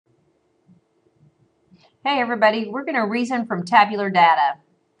Hey everybody, we're going to reason from tabular data.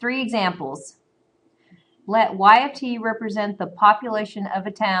 3 examples. Let y of t represent the population of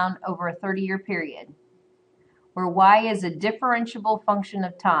a town over a 30-year period, where y is a differentiable function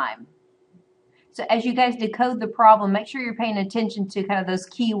of time. So as you guys decode the problem, make sure you're paying attention to kind of those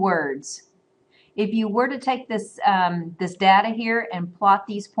key words. If you were to take this data here and plot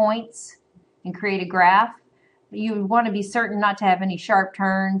these points and create a graph, you would want to be certain not to have any sharp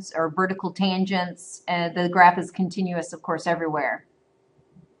turns or vertical tangents. The graph is continuous, of course, everywhere.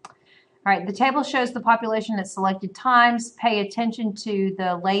 All right, the table shows the population at selected times. Pay attention to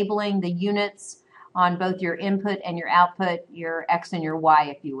the labeling, the units on both your input and your output, your X and your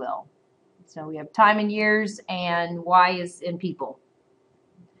Y, if you will. So we have time in years and Y is in people.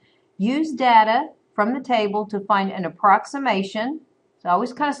 Use data from the table to find an approximation. So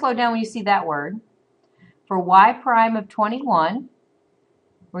always kind of slow down when you see that word. For y prime of 21,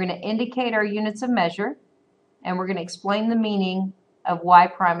 we're going to indicate our units of measure, and we're going to explain the meaning of y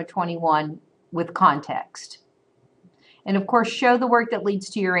prime of 21 with context. And of course, show the work that leads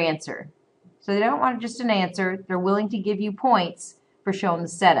to your answer. So they don't want just an answer. They're willing to give you points for showing the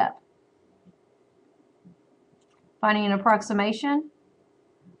setup. Finding an approximation,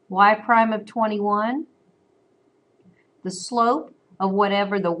 y prime of 21, the slope of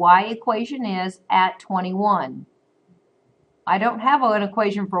whatever the y equation is at 21. I don't have an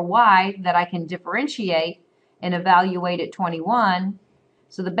equation for y that I can differentiate and evaluate at 21,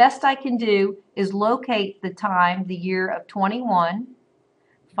 so the best I can do is locate the time, the year of 21,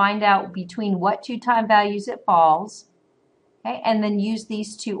 find out between what 2 time values it falls, okay, and then use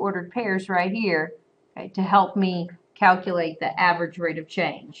these 2 ordered pairs right here, okay, to help me calculate the average rate of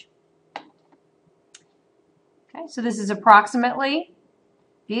change. Okay, so this is approximately.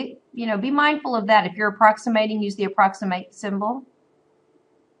 Be mindful of that. If you're approximating, use the approximate symbol.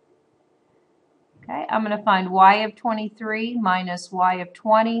 Okay, I'm going to find y of 23 minus y of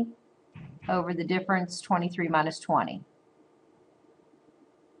 20 over the difference 23 minus 20.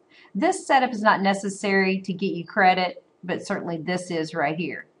 This setup is not necessary to get you credit, but certainly this is right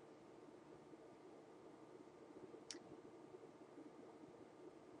here.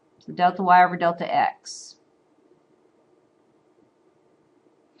 So delta y over delta x.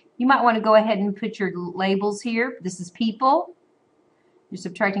 You might want to go ahead and put your labels here. This is people. You're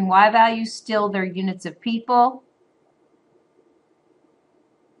subtracting y values, still they're units of people.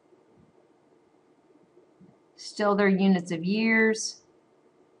 Still they're units of years.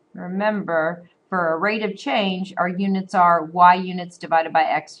 Remember, for a rate of change, our units are y units divided by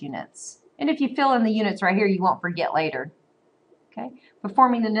x units. And if you fill in the units right here, you won't forget later. Okay?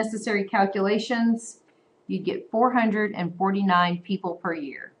 Performing the necessary calculations, you get 449 people per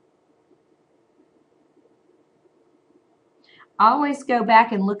year. Always go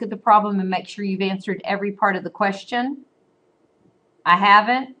back and look at the problem and make sure you've answered every part of the question. I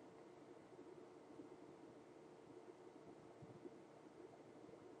haven't.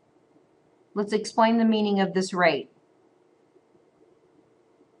 Let's explain the meaning of this rate.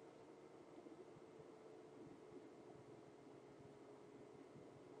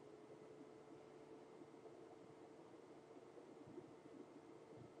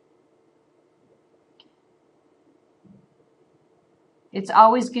 It's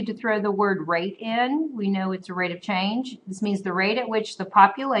always good to throw the word rate in. We know it's a rate of change. This means the rate at which the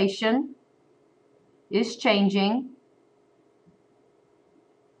population is changing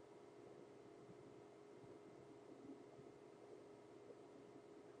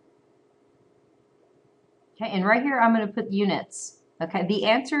okay, and right here I'm going to put units. Okay, the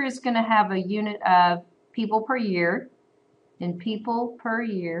answer is going to have a unit of people per year, in people per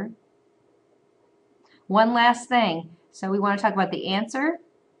year. One last thing. So we want to talk about the answer,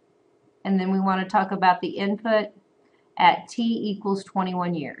 and then we want to talk about the input at t equals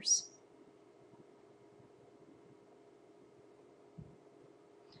 21 years.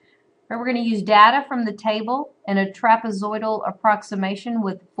 We're going to use data from the table and a trapezoidal approximation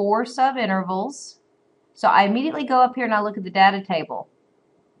with 4 subintervals. So I immediately go up here and I look at the data table.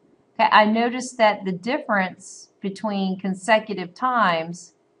 Okay, I notice that the difference between consecutive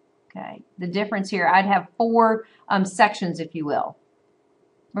times, okay, the difference here, I'd have 4 sections, if you will.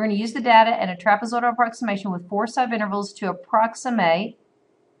 We're going to use the data and a trapezoidal approximation with 4 subintervals to approximate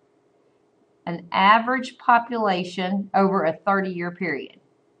an average population over a 30-year period.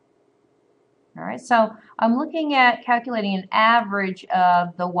 All right, so I'm looking at calculating an average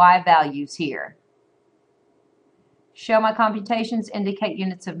of the y values here. Show my computations, indicate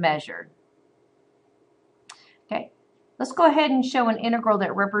units of measure. Okay, let's go ahead and show an integral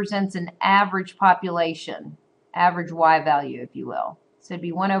that represents an average population, average y value, if you will. So it'd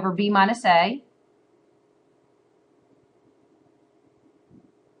be 1 over b minus a.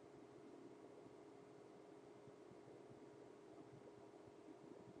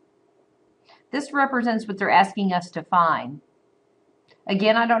 This represents what they're asking us to find.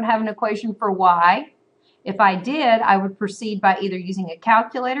 Again, I don't have an equation for y. If I did, I would proceed by either using a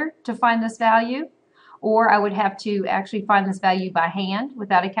calculator to find this value, or I would have to actually find this value by hand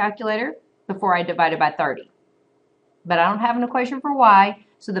without a calculator before I divide it by 30. But I don't have an equation for y,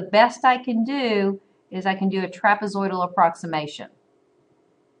 so the best I can do is I can do a trapezoidal approximation.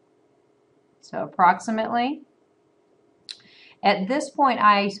 So approximately. At this point,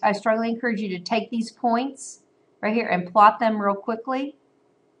 I strongly encourage you to take these points right here and plot them real quickly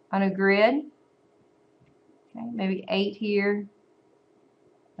on a grid. Okay, maybe 8 here,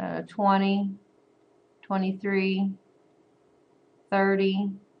 20, 23,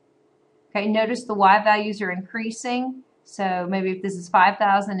 30. Okay, notice the y values are increasing. So maybe if this is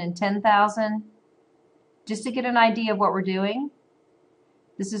 5,000 and 10,000, just to get an idea of what we're doing.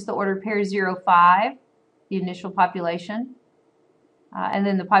 This is the order pair 05, the initial population. And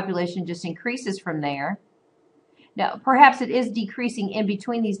then the population just increases from there. Now, perhaps it is decreasing in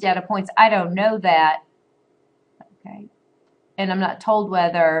between these data points. I don't know that. Okay. And I'm not told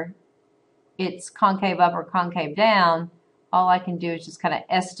whether it's concave up or concave down. All I can do is just kind of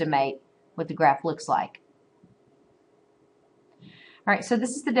estimate what the graph looks like. All right, so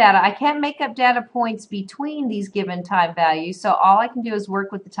this is the data. I can't make up data points between these given time values, so all I can do is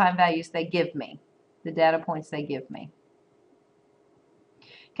work with the time values they give me, the data points they give me.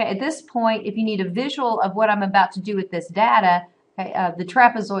 Okay, at this point, if you need a visual of what I'm about to do with this data, okay, the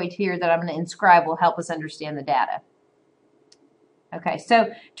trapezoid here that I'm going to inscribe will help us understand the data. Okay,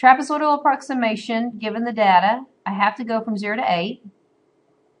 so trapezoidal approximation, given the data, I have to go from 0 to 8,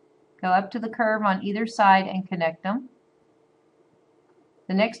 go up to the curve on either side and connect them.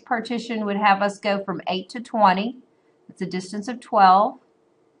 The next partition would have us go from 8 to 20. That's a distance of 12.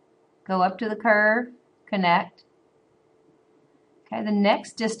 Go up to the curve, connect. Okay, the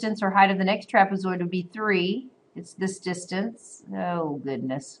next distance or height of the next trapezoid would be 3. It's this distance. Oh,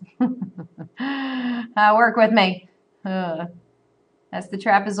 goodness. Work with me. That's the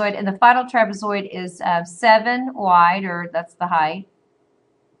trapezoid. And the final trapezoid is 7 wide, or that's the height.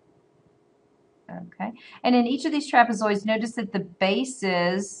 Okay. And in each of these trapezoids, notice that the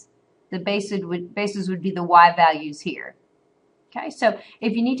bases would be the y values here. Okay, so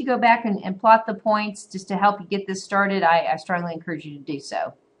if you need to go back and plot the points just to help you get this started, I strongly encourage you to do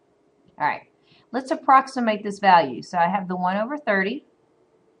so. All right, let's approximate this value. So I have the 1 over 30.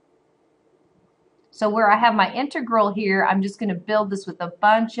 So where I have my integral here, I'm just going to build this with a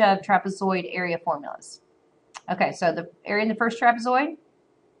bunch of trapezoid area formulas. Okay, so the area in the first trapezoid,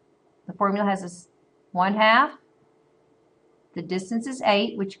 the formula has this 1/2. The distance is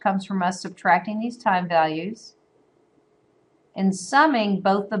 8, which comes from us subtracting these time values and summing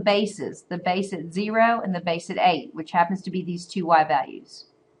both the bases, the base at 0 and the base at 8, which happens to be these two y values.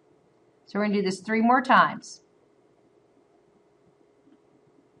 So we're going to do this 3 more times.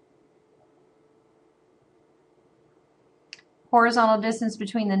 Horizontal distance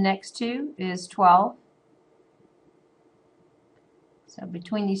between the next two is 12. So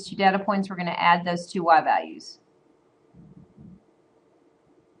between these two data points, we're going to add those two y values.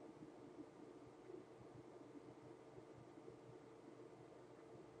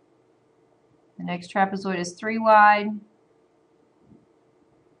 The next trapezoid is 3 wide.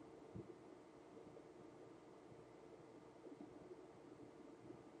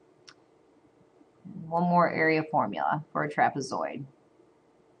 One more area formula for a trapezoid.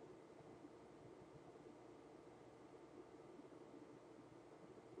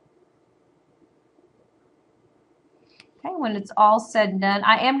 Okay, when it's all said and done,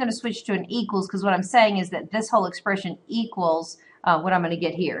 I am going to switch to an equals because what I'm saying is that this whole expression equals what I'm going to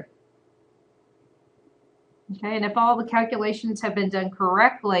get here. Okay, and if all the calculations have been done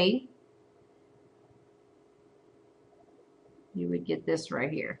correctly, you would get this right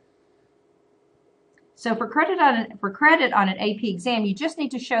here. So for credit on an AP exam, you just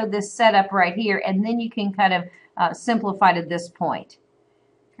need to show this setup right here, and then you can kind of simplify to this point.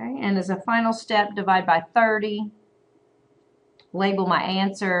 Okay, and as a final step, divide by 30, label my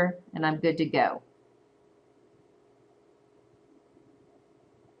answer, and I'm good to go.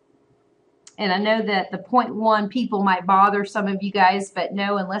 And I know that the 0.1 people might bother some of you guys, but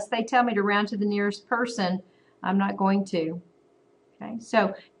no, unless they tell me to round to the nearest person, I'm not going to. Okay,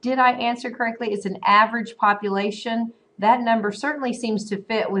 so did I answer correctly? It's an average population. That number certainly seems to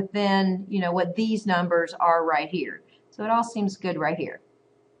fit within, you know, what these numbers are right here. So it all seems good right here.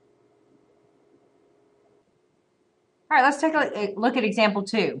 All right, let's take a look at example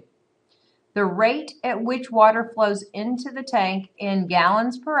 2. The rate at which water flows into the tank in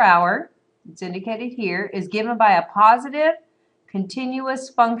gallons per hour, it's indicated here, is given by a positive continuous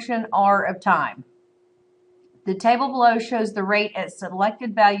function R of time. The table below shows the rate at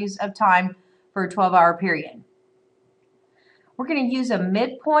selected values of time for a 12-hour period. We're going to use a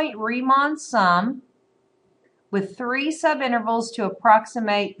midpoint Riemann sum with 3 subintervals to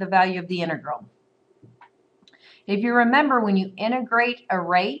approximate the value of the integral. If you remember, when you integrate a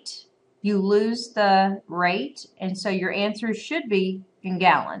rate, you lose the rate, and so your answer should be in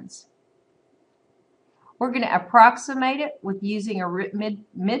gallons. We're going to approximate it with using a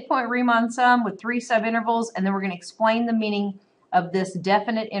midpoint Riemann sum with 3 subintervals, and then we're going to explain the meaning of this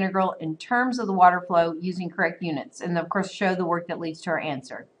definite integral in terms of the water flow using correct units, and of course show the work that leads to our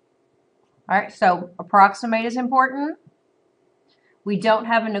answer. All right, so approximate is important. We don't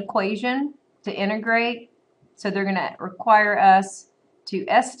have an equation to integrate, so they're going to require us to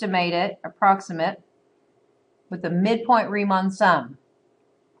estimate it, approximate, with a midpoint Riemann sum.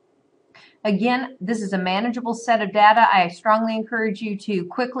 Again, this is a manageable set of data. I strongly encourage you to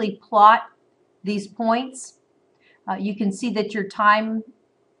quickly plot these points. You can see that your time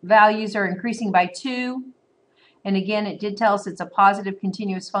values are increasing by 2. And again, it did tell us it's a positive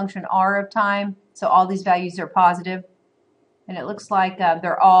continuous function R of time. So all these values are positive. And it looks like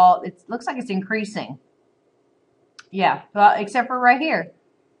it looks like it's increasing. Yeah, well, except for right here.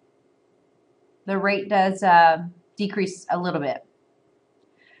 The rate does decrease a little bit.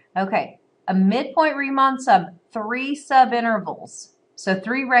 Okay. A midpoint Riemann sum, 3 subintervals, so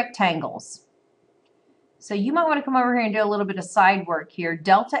 3 rectangles. So you might want to come over here and do a little bit of side work here.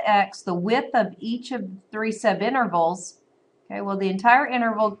 Delta x, the width of each of 3 subintervals. Okay, well, the entire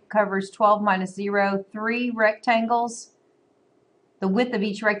interval covers 12 minus 0, 3 rectangles. The width of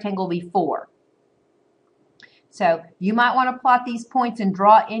each rectangle will be 4. So you might want to plot these points and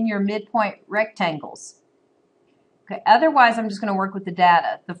draw in your midpoint rectangles. Okay, otherwise, I'm just going to work with the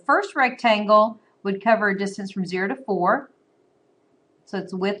data. The first rectangle would cover a distance from 0 to 4. So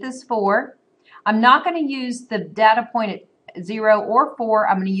its width is 4. I'm not going to use the data point at 0 or 4.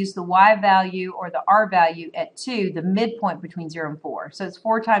 I'm going to use the y value or the r value at 2, the midpoint between 0 and 4. So it's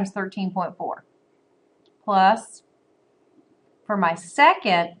 4 times 13.4. Plus, for my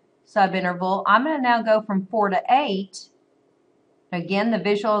second subinterval, I'm going to now go from 4 to 8. Again, the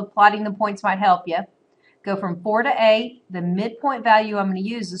visual of plotting the points might help you. Go from 4 to 8. The midpoint value I'm going to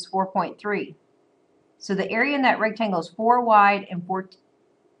use is 4.3. So the area in that rectangle is 4 wide and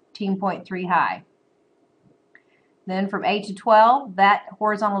 14.3 high. Then from 8 to 12, that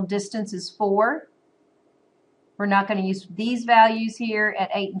horizontal distance is 4. We're not going to use these values here at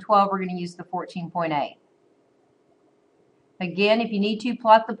 8 and 12. We're going to use the 14.8. Again, if you need to,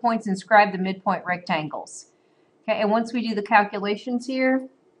 plot the points and scribe the midpoint rectangles. Okay, and once we do the calculations here,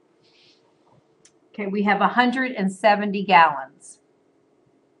 okay, we have 170 gallons.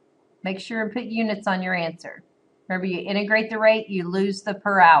 Make sure and put units on your answer. Remember, you integrate the rate, you lose the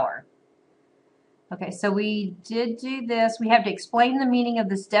per hour. Okay, so we did do this. We have to explain the meaning of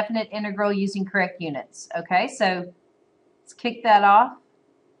this definite integral using correct units. Okay, so let's kick that off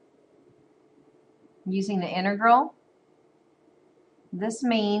using the integral. This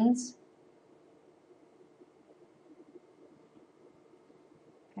means,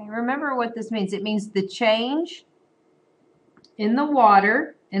 okay, remember what this means. It means the change in the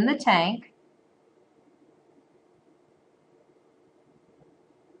water in the tank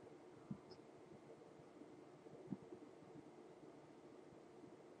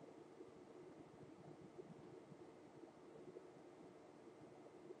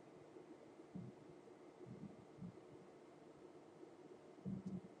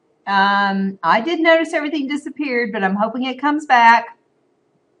I did notice everything disappeared, but I'm hoping it comes back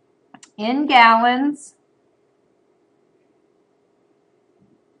in gallons.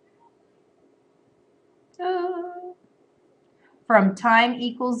 From time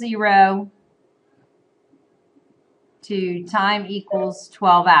equals 0 to time equals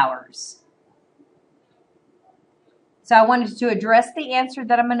 12 hours. So I wanted to address the answer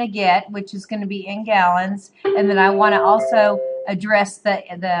that I'm going to get, which is going to be in gallons, and then I want to also address the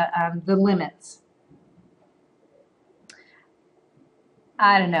limits.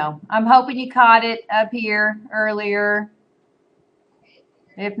 I don't know. I'm hoping you caught it up here earlier.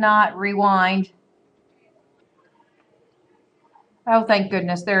 If not, rewind. Oh, thank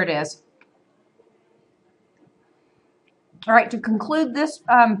goodness. There it is. All right, to conclude this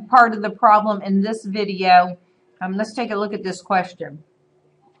part of the problem in this video, let's take a look at this question.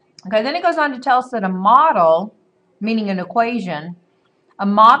 Okay, then it goes on to tell us that a model, meaning an equation, a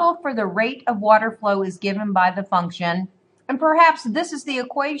model for the rate of water flow is given by the function, and perhaps this is the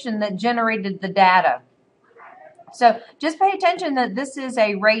equation that generated the data. So just pay attention that this is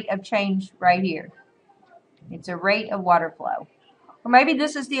a rate of change right here. It's a rate of water flow. Or maybe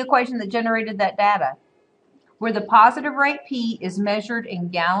this is the equation that generated that data, where the positive rate P is measured in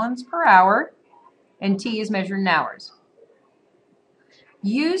gallons per hour and T is measured in hours.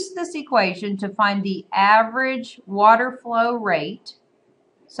 Use this equation to find the average water flow rate.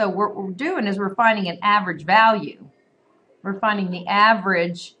 So what we're doing is we're finding an average value. We're finding the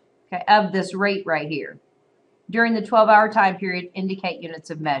average, okay, of this rate right here. During the 12-hour time period, indicate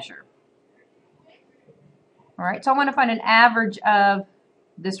units of measure. All right, so I want to find an average of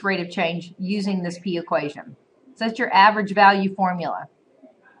this rate of change using this P equation. So that's your average value formula.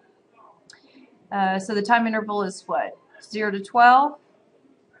 So the time interval is what? 0 to 12?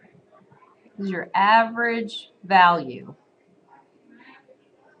 This is your average value.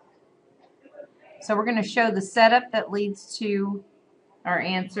 So we're going to show the setup that leads to our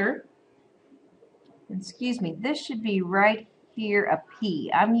answer. Excuse me, this should be right here a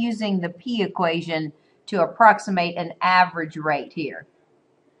P. I'm using the P equation to approximate an average rate here.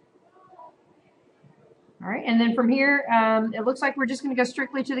 All right, and then from here, it looks like we're just going to go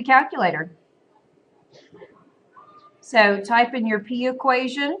strictly to the calculator. So type in your P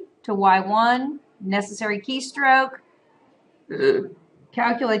equation to Y1, necessary keystroke,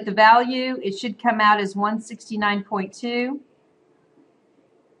 calculate the value. It should come out as 169.2.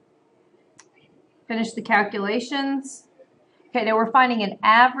 Finish the calculations. Okay, now we're finding an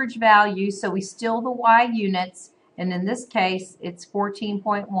average value, so we steal the Y units, and in this case, it's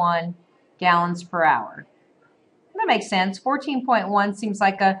 14.1 gallons per hour. That makes sense. 14.1 seems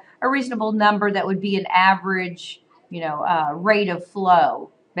like a reasonable number that would be an average, rate of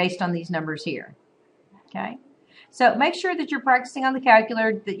flow based on these numbers here. Okay, so make sure that you're practicing on the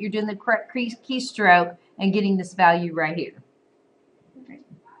calculator, that you're doing the correct keystroke and getting this value right here. Okay.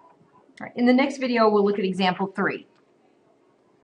 All right. In the next video, we'll look at example 3.